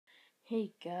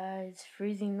Hey guys,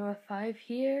 Freezing North 5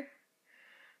 here.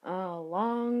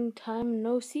 Long time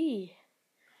no see.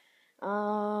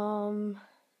 Last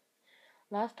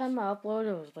time I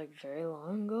uploaded was like very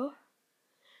long ago.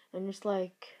 And it's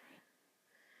like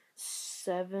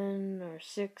 7 or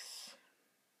 6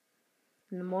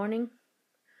 in the morning.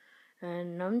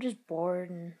 And I'm just bored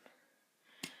and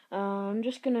I'm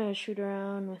just gonna shoot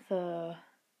around with a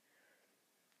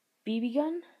BB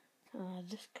gun.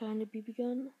 This kind of BB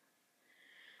gun.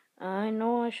 I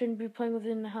know I shouldn't be playing with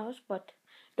it in the house, but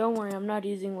don't worry, I'm not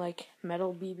using like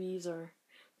metal BBs or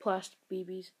plastic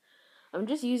BBs. I'm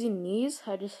just using these.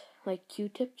 I just like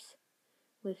Q-tips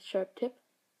with sharp tip.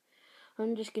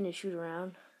 I'm just gonna shoot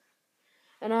around.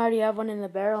 And I already have one in the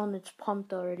barrel and it's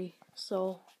pumped already.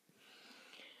 So,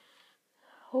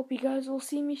 hope you guys will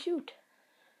see me shoot.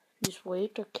 Just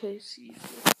wait, okay, see.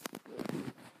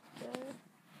 There.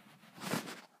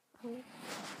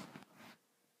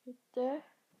 Right there.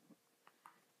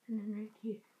 And then right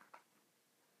here.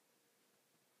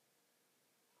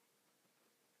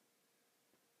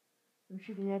 I'm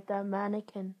shooting at that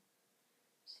mannequin.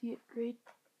 See it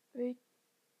right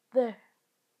there.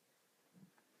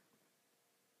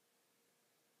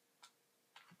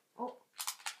 Oh.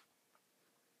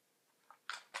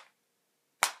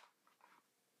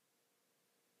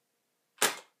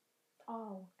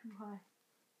 Oh, too high.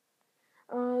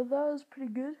 That was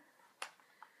pretty good.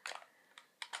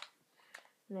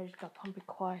 And I just got pumping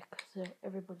quiet because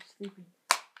everybody's sleeping.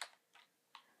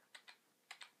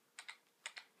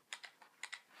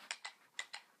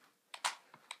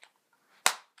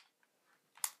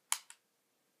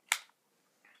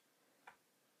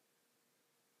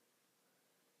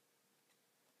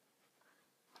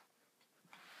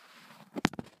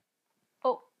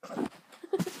 Oh.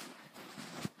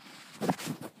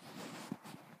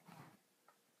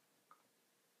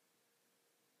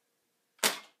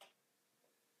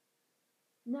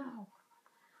 No.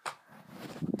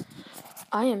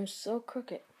 I am so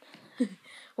crooked.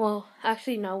 Well,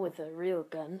 actually, no, with a real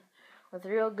gun. With a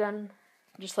real gun,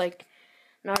 just like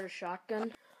not a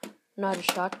shotgun,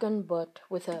 but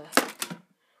with a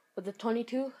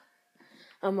 22,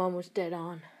 I'm almost dead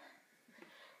on.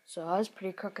 So I was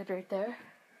pretty crooked right there.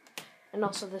 And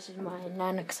also, this is my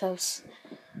Nanak's house,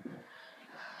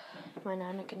 my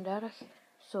Nanak and Dadak.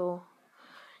 So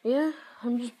yeah,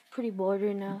 I'm just pretty bored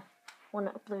right now. Want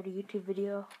to upload a YouTube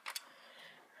video,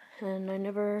 and I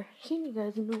never seen you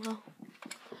guys in a while.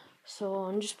 So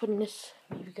I'm just putting this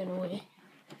BB gun away.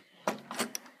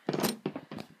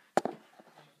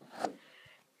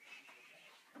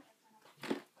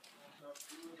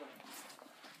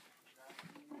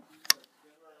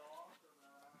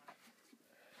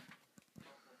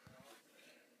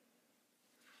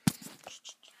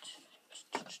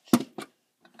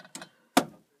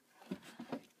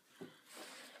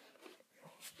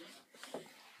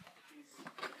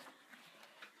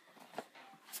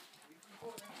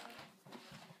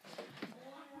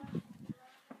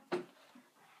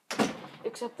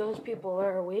 Except those people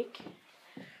are awake.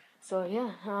 So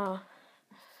yeah,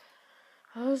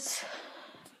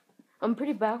 I'm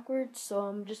pretty backwards, so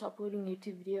I'm just uploading a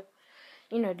YouTube video,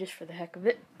 just for the heck of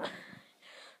it.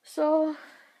 So,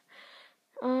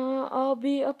 I'll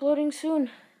be uploading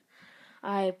soon.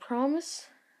 I promise.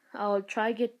 I'll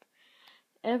try get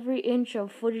every inch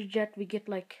of footage that we get,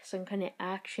 like some kind of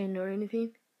action or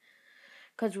anything.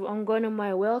 Cause I'm going to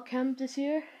my whale camp this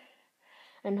year,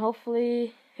 and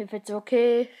hopefully, if it's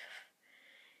okay,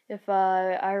 if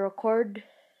I record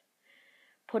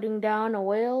putting down a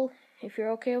whale, if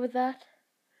you're okay with that,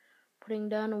 putting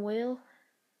down a whale,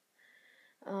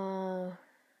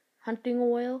 hunting a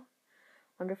whale.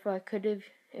 Wonder if I could,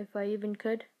 if I even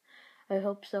could. I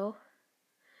hope so.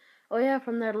 Oh yeah,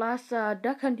 from that last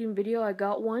duck hunting video, I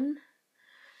got one,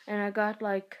 and I got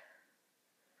like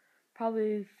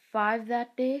probably 5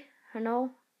 that day. I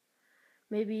know,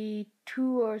 maybe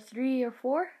 2 or 3 or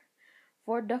 4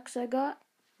 ducks I got.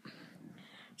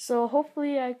 So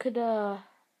hopefully I could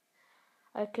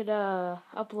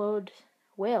upload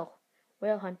whale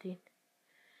hunting.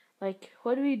 Like,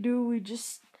 what do? We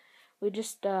just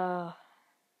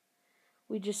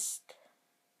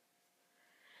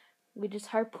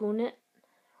harpoon it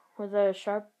with a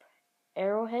sharp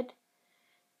arrowhead,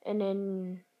 and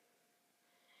then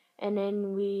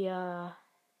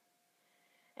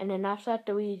after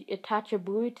that we attach a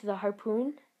buoy to the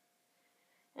harpoon,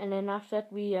 and then after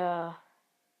that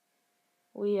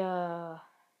we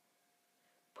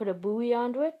put a buoy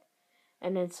onto it,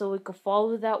 and then so we could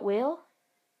follow that whale,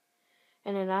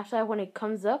 and then after that, when it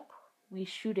comes up, we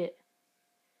shoot it.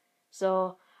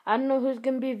 So I don't know who's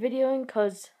gonna be videoing,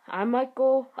 cause I might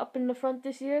go up in the front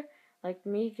this year, like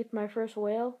me get my first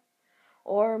whale,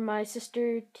 or my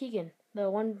sister Tegan, the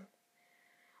one,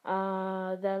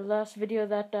 the last video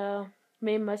that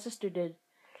me and my sister did.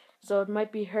 So it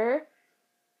might be her.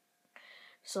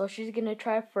 So she's gonna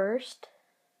try first,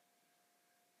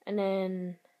 and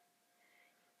then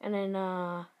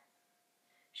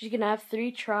she's gonna have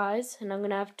 3 tries, and I'm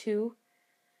gonna have 2,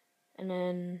 and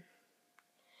then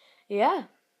yeah,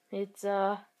 it's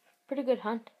a pretty good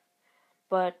hunt.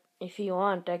 But if you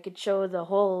want, I could show the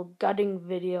whole gutting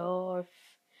video, or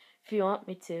if you want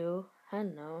me to. I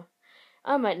don't know.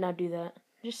 I might not do that.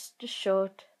 Just show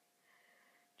it.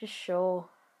 Just show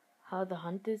how the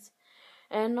hunt is.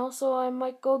 And also, I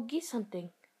might go geese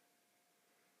hunting.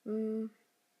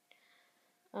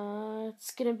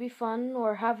 It's gonna be fun,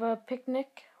 or have a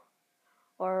picnic,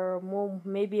 or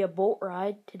maybe a boat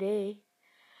ride today,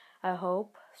 I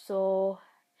hope. So,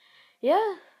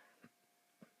 yeah,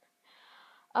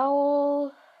 I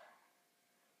will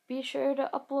be sure to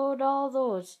upload all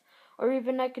those. Or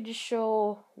even I could just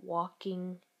show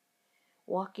walking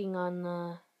on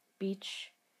the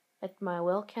beach at my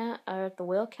whale camp, or at the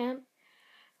whale camp.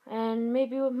 And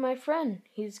maybe with my friend.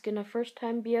 He's gonna first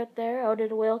time be out there, out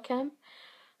at a whale camp.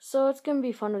 So it's gonna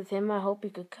be fun with him. I hope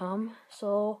he could come.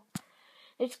 So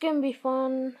it's gonna be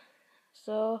fun.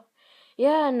 So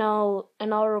yeah, and I'll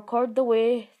record the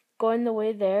way going the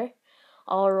way there.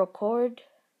 I'll record,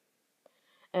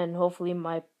 and hopefully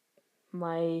my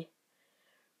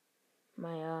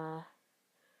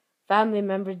family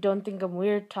members don't think I'm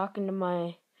weird talking to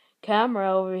my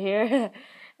camera over here.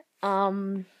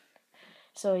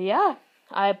 So yeah,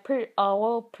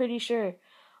 pretty sure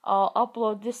I'll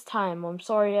upload this time. I'm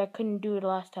sorry I couldn't do it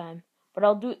last time, but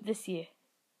I'll do it this year.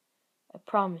 I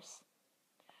promise.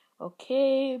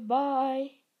 Okay,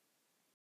 bye.